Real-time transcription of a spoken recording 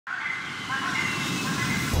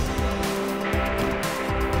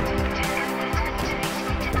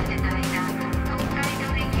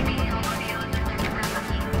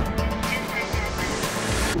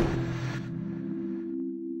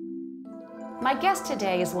My guest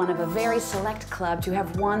today is one of a very select club to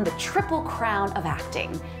have won the Triple Crown of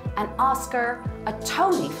acting, an Oscar, a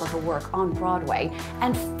Tony for her work on Broadway,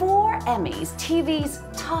 and 4 Emmys, TV's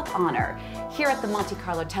top honor. Here at the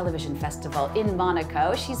Monte-Carlo Television Festival in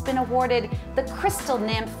Monaco, she's been awarded the Crystal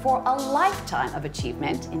Nymph for a lifetime of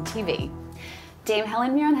achievement in TV. Dame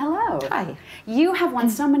Helen Mirren, hello. Hi. You have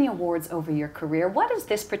won so many awards over your career. What does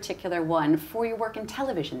this particular one for your work in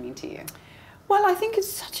television mean to you? Well, I think it's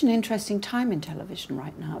such an interesting time in television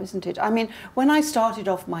right now, isn't it? I mean, when I started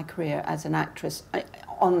off my career as an actress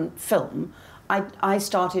on film, I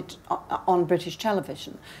started on British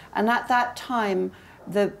television. And at that time,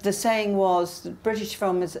 the saying was that British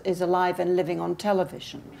film is alive and living on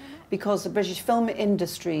television, because the British film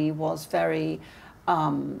industry was very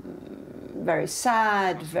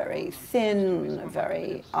sad, very thin,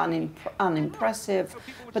 very unimpressive.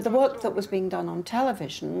 But the work that was being done on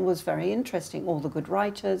television was very interesting. All the good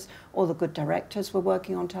writers, all the good directors were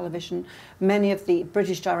working on television. Many of the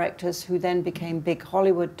British directors who then became big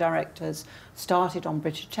Hollywood directors started on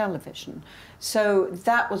British television. So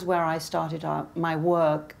that was where I started my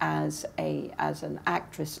work as an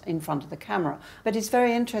actress in front of the camera. But it's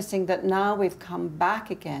very interesting that now we've come back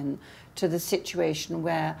again to the situation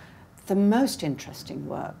where the most interesting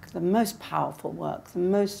work, the most powerful work, the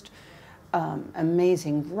most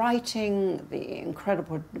amazing writing, the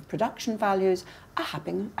incredible production values are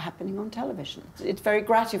happening on television. It's very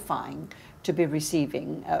gratifying to be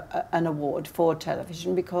receiving an award for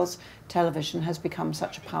television, because television has become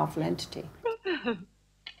such a powerful entity.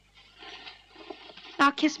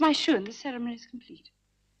 Now kiss my shoe and the ceremony is complete.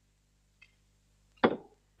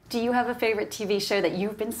 Do you have a favorite TV show that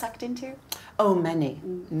you've been sucked into? Oh, many,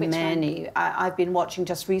 Which many. one? I've been watching,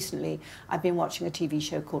 just recently, I've been watching a TV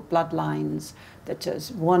show called Bloodlines that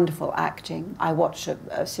does wonderful acting. I watch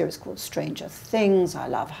a series called Stranger Things. I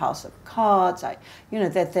love House of Cards. You know,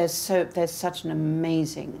 there's such an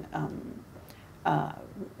amazing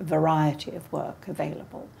variety of work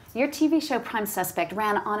available. Your TV show Prime Suspect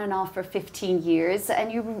ran on and off for 15 years,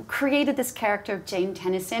 and you created this character of Jane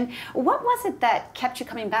Tennyson. What was it that kept you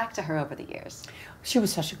coming back to her over the years? She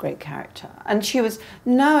was such a great character. And she was,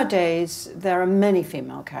 nowadays, there are many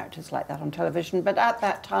female characters like that on television, but at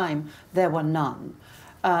that time, there were none.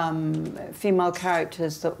 Female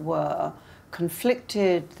characters that were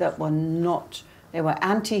conflicted, that were not, they were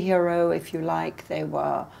anti-hero, if you like. They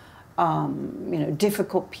were, you know,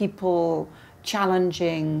 difficult people,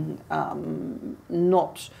 challenging,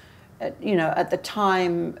 not, you know, at the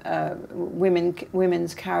time,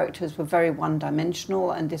 women's characters were very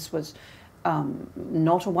one-dimensional, and this was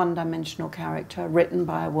not a one-dimensional character, written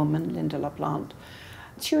by a woman, Linda LaPlante.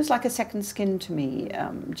 She was like a second skin to me,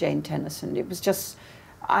 Jane Tennyson. It was just,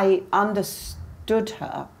 I understood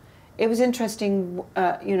her. It was interesting,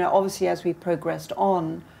 you know, obviously as we progressed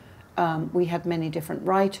on, we had many different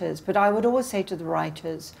writers, but I would always say to the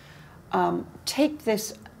writers, take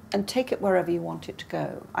this and take it wherever you want it to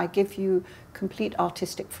go. I give you complete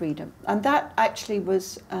artistic freedom. And that actually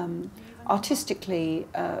was artistically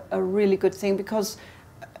a really good thing, because,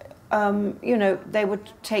 you know, they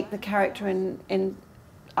would take the character in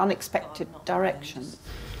unexpected directions.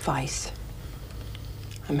 Vice.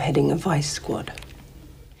 I'm heading a Vice squad.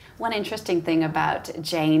 One interesting thing about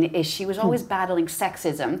Jane is she was always battling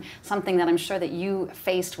sexism, something that I'm sure that you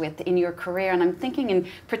faced with in your career. And I'm thinking in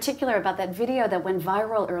particular about that video that went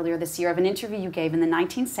viral earlier this year of an interview you gave in the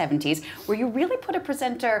 1970s, where you really put a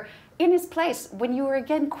presenter in his place when you were,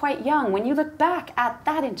 again, quite young. When you look back at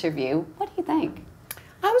that interview, what do you think?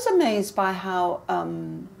 I was amazed by how,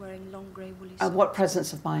 what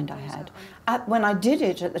presence of mind I had. When I did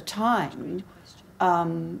it at the time,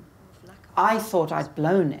 I thought I'd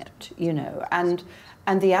blown it, you know, and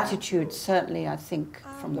the attitude, certainly, I think,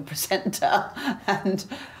 from the presenter and,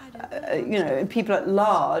 you know, people at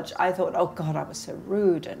large, I thought, oh God, I was so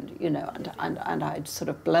rude, and, you know, and I'd sort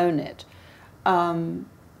of blown it.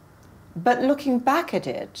 But looking back at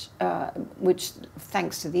it, which,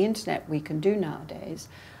 thanks to the internet, we can do nowadays,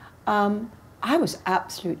 I was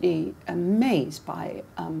absolutely amazed by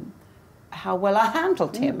how well I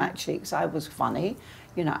handled him, actually, because I was funny.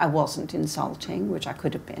 You know, I wasn't insulting, which I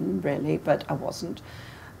could have been, really, but I wasn't.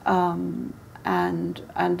 I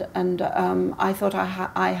thought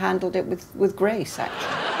I handled it with grace,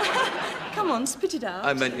 actually. Come on, spit it out.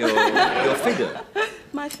 I meant your figure.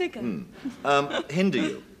 My figure? Hinder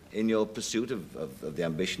you? in your pursuit of the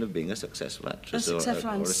ambition of being a successful actress? A successful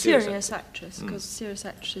and serious actress, because serious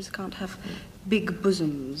actresses can't have big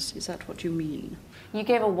bosoms. Is that what you mean? You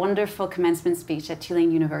gave a wonderful commencement speech at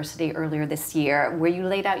Tulane University earlier this year where you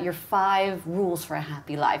laid out your 5 rules for a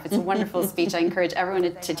happy life. It's a wonderful speech. I encourage everyone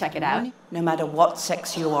to check it out. No matter what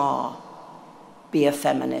sex you are, be a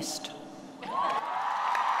feminist.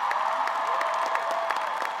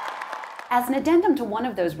 As an addendum to one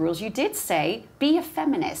of those rules, you did say, be a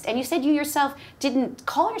feminist. And you said you yourself didn't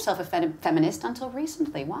call yourself a feminist until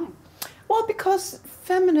recently. Why? Well, because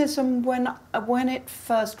feminism, when it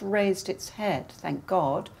first raised its head, thank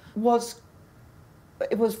God, was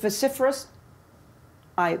vociferous.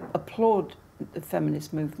 I applaud the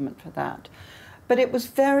feminist movement for that. But it was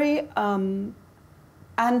very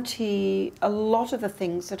anti a lot of the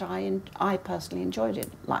things that I personally enjoyed in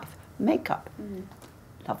life. Makeup.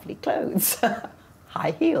 Lovely clothes,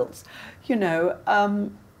 high heels, you know,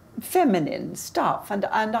 feminine stuff. And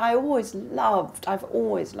I've always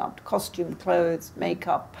loved costume, clothes,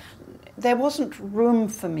 makeup. There wasn't room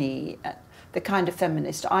for me, the kind of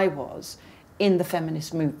feminist I was, in the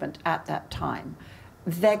feminist movement at that time.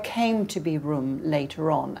 There came to be room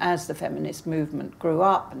later on as the feminist movement grew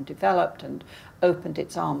up and developed and opened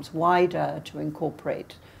its arms wider to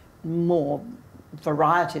incorporate more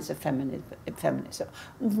varieties of feminism,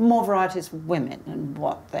 more varieties of women and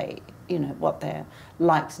what their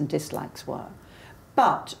likes and dislikes were.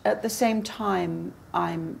 But at the same time,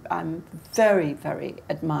 I'm very, very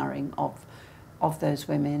admiring of those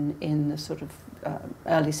women in the sort of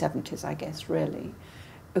early 70s, I guess, really,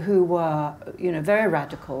 who were, you know, very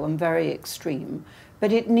radical and very extreme.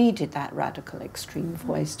 But it needed that radical, extreme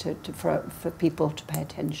voice for people to pay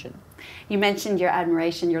attention. You mentioned your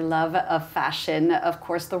admiration, your love of fashion. Of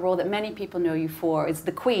course, the role that many people know you for is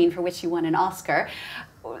the Queen, for which you won an Oscar.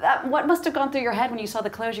 What must have gone through your head when you saw the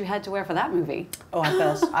clothes you had to wear for that movie? Oh,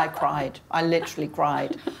 I cried. I literally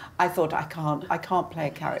cried. I thought, I can't play a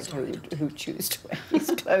character who chooses to wear these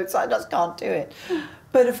clothes. I just can't do it.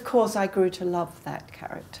 But of course, I grew to love that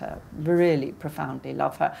character, really profoundly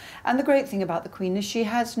love her. And the great thing about the Queen is she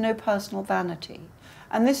has no personal vanity.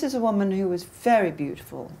 And this is a woman who was very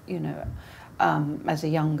beautiful, you know, as a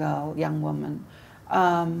young girl, young woman.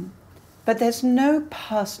 But there's no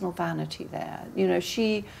personal vanity there. You know,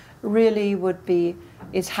 she really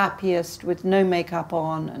is happiest with no makeup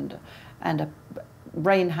on and a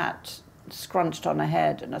rain hat scrunched on her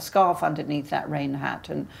head and a scarf underneath that rain hat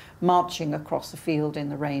and marching across the field in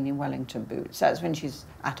the rain in Wellington boots. That's when she's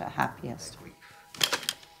at her happiest.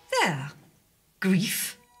 There.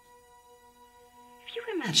 Grief. If you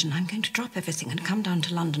imagine I'm going to drop everything and come down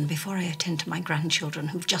to London before I attend to my grandchildren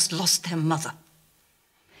who've just lost their mother.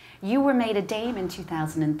 You were made a dame in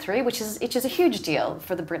 2003, which is a huge deal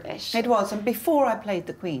for the British. It was, and before I played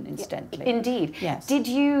the Queen, incidentally. Indeed. Yes. Did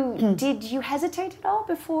you hesitate at all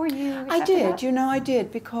before you? I did. You know, I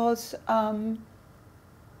did, because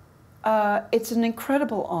it's an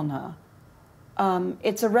incredible honour.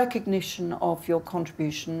 It's a recognition of your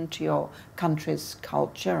contribution to your country's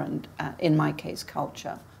culture and, in my case,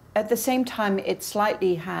 culture. At the same time, it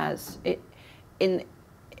slightly has it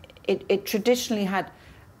traditionally had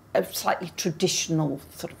a slightly traditional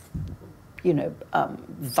sort of, you know,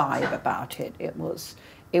 vibe about it. It was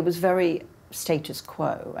very status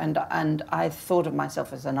quo, and I thought of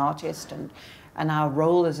myself as an artist, and our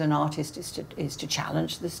role as an artist is to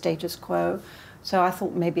challenge the status quo. So I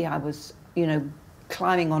thought maybe I was, you know,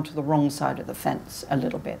 climbing onto the wrong side of the fence a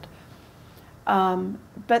little bit.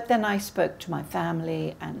 But then I spoke to my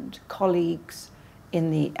family and colleagues in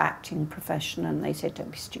the acting profession, and they said, don't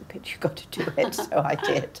be stupid, you've got to do it. So I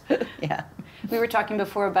did. Yeah. We were talking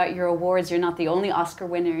before about your awards. You're not the only Oscar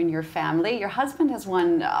winner in your family. Your husband has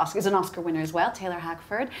won is an Oscar winner as well, Taylor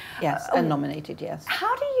Hackford. Yes, and nominated, yes.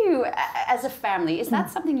 How do you, as a family, is that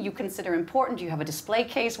something you consider important? Do you have a display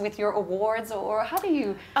case with your awards, or how do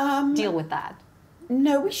you deal with that?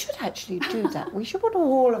 No, we should actually do that. We should put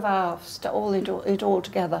all of our it all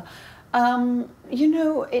together. You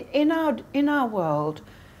know, in our world,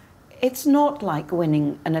 it's not like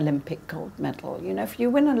winning an Olympic gold medal. You know, if you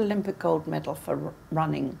win an Olympic gold medal for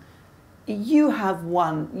running, you have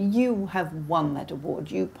won that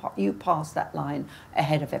award. You pass that line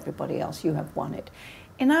ahead of everybody else. You have won it.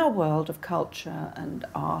 In our world of culture and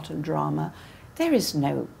art and drama, there is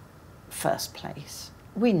no first place.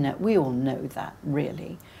 We all know that,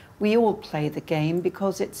 really. We all play the game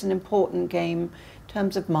because it's an important game in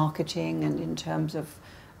terms of marketing and in terms of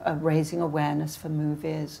raising awareness for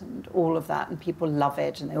movies and all of that, and people love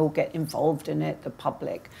it and they all get involved in it, the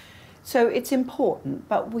public. So it's important,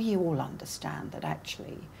 but we all understand that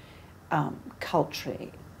actually,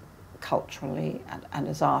 culturally, culturally and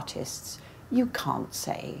as artists, you can't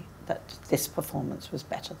say that this performance was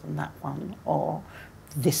better than that one, or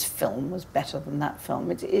this film was better than that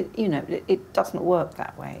film. It doesn't work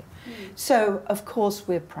that way. So, of course,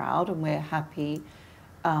 we're proud and we're happy,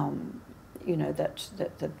 that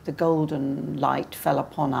the golden light fell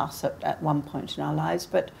upon us at one point in our lives,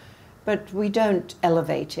 but we don't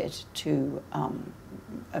elevate it to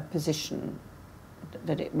a position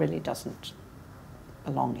that it really doesn't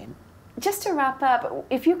belong in. Just to wrap up,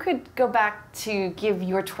 if you could go back to give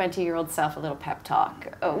your 20-year-old self a little pep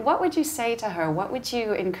talk, what would you say to her? What would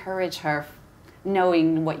you encourage her,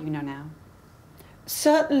 knowing what you know now?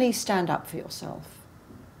 Certainly stand up for yourself.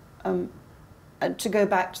 To go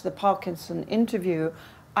back to the Parkinson interview,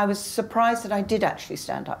 I was surprised that I did actually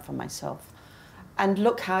stand up for myself. And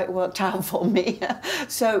look how it worked out for me.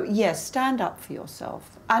 So yes, stand up for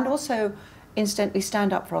yourself. And also, incidentally,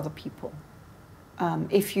 stand up for other people.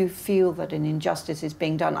 If you feel that an injustice is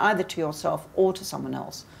being done either to yourself or to someone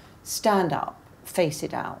else, stand up, face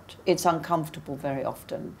it out. It's uncomfortable very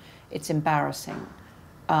often. It's embarrassing.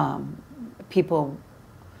 People,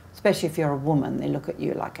 especially if you're a woman, they look at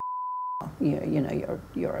you like you're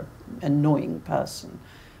an annoying person.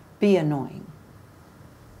 Be annoying.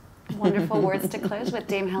 Wonderful words to close with,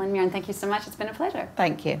 Dame Helen Mirren. Thank you so much. It's been a pleasure.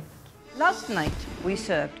 Thank you. Last night we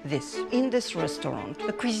served this in this restaurant.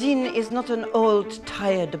 The cuisine is not an old,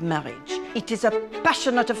 tired marriage. It is a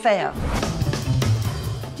passionate affair.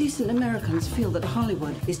 Decent Americans feel that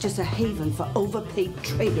Hollywood is just a haven for overpaid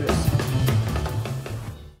traders.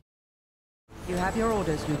 You have your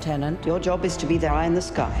orders, Lieutenant. Your job is to be their eye in the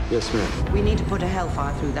sky. Yes, ma'am. We need to put a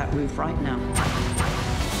hellfire through that roof right now.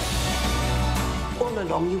 All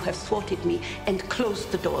along, you have thwarted me and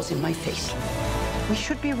closed the doors in my face. We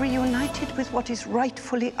should be reunited with what is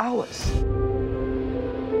rightfully ours.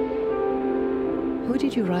 Who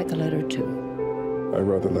did you write the letter to? I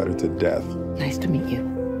wrote the letter to Death. Nice to meet you.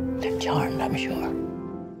 They're charmed, I'm sure.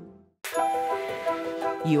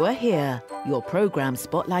 You Are Here, your programme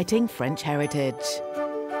spotlighting French heritage.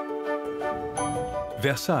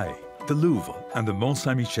 Versailles, the Louvre and the Mont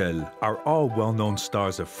Saint-Michel are all well-known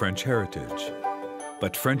stars of French heritage.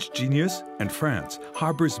 But French genius and France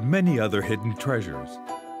harbors many other hidden treasures.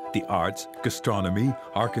 The arts, gastronomy,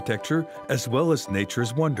 architecture, as well as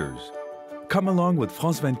nature's wonders. Come along with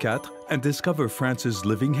France 24 and discover France's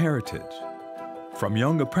living heritage. From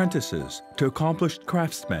young apprentices to accomplished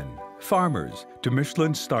craftsmen, farmers to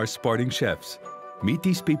Michelin star sporting chefs. Meet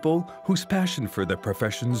these people whose passion for their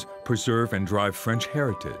professions preserve and drive French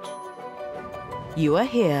heritage. You Are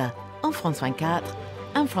Here on France 24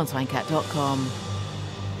 and France24.com.